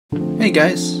Hey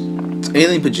guys, it's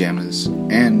Alien Pajamas,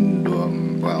 and,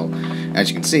 well, as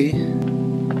you can see,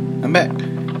 I'm back.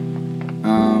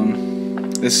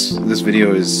 This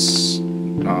video is,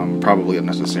 probably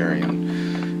unnecessary, and,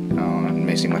 it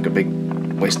may seem like a big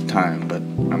waste of time, but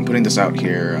I'm putting this out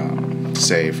here, to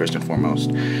say, first and foremost,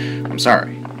 I'm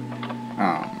sorry.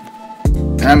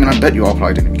 I mean, I bet you all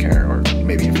probably didn't care, or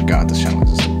maybe you forgot this channel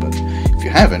existed, but if you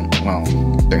haven't, well,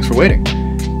 thanks for waiting.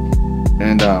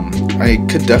 And, I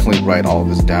could definitely write all of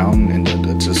this down in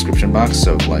the description box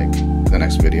of, like, the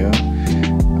next video,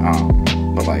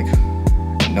 but, like,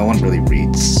 no one really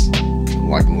reads,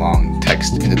 like, long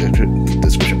text in the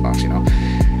description box, you know?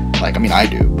 Like, I mean, I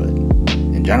do, but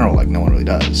in general, like, no one really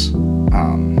does.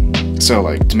 So,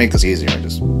 like, to make this easier, I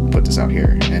just put this out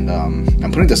here, and,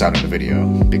 I'm putting this out in the video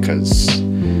because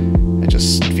I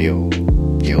just feel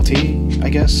guilty, I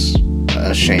guess,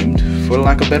 ashamed, for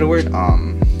lack of a better word,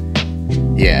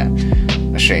 yeah,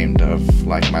 ashamed of,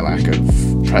 like, my lack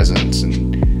of presence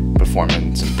and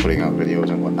performance and putting out videos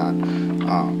and whatnot.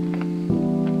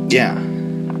 Yeah.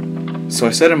 So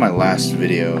I said in my last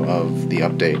video of the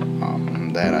update,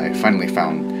 that I finally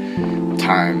found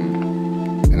time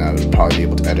and I would probably be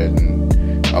able to edit and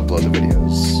upload the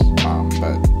videos.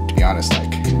 But to be honest,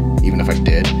 like, even if I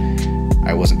did,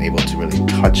 I wasn't able to really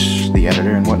touch the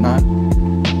editor and whatnot.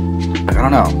 Like, I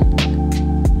don't know.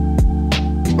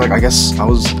 Like, I guess I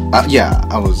was,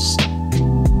 I was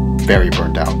very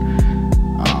burnt out,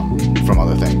 from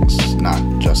other things, not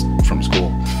just from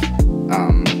school.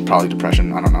 Probably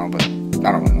depression, I don't know, but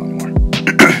I don't really know anymore,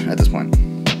 at this point.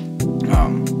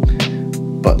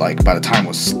 But, like, by the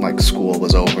time school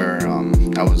was over,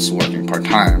 I was working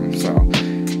part-time, so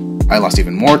I lost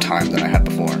even more time than I had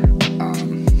before,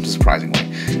 surprisingly.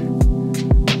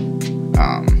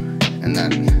 And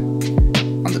then,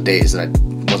 on the days that I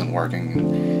wasn't working,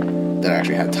 that I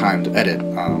actually had time to edit,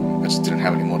 I just didn't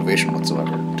have any motivation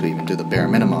whatsoever to even do the bare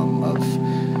minimum of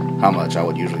how much I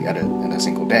would usually edit in a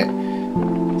single day.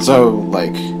 So,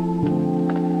 like,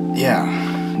 yeah,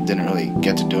 didn't really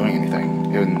get to doing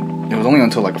anything. It was only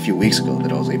until, like, a few weeks ago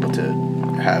that I was able to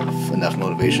have enough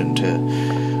motivation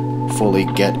to fully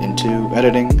get into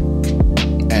editing.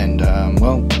 And,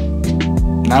 well,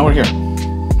 now we're here.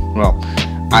 Well,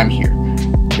 I'm here.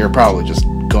 You're probably just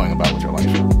going about with your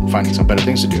life, or finding some better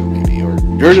things to do, maybe, or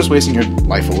you're just wasting your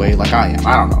life away like I am.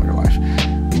 I don't know your life.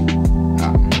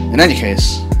 In any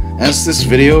case, as this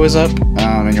video is up,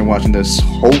 and you're watching this,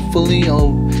 hopefully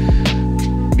I'll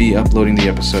be uploading the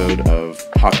episode of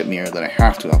Pocket Mirror that I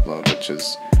have to upload, which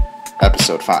is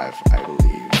episode 5, I believe.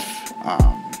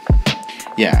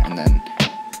 Yeah, and then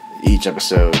each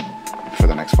episode for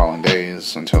the next following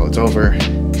days until it's over.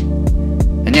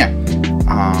 And yeah,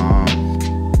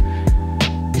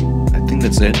 I think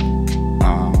that's it.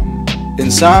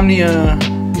 Insomnia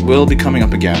will be coming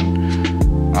up again.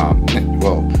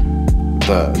 Well,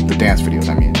 the dance videos,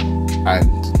 I mean.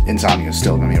 Insomnia is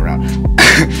still gonna be around.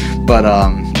 But,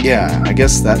 yeah, I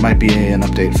guess that might be an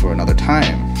update for another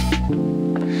time.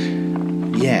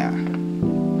 Yeah.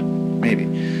 Maybe.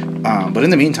 But in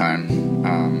the meantime,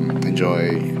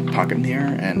 enjoy Pocket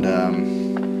Mirror, and,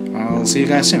 I'll see you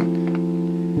guys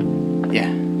soon.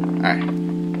 Yeah.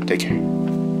 Alright. Take care.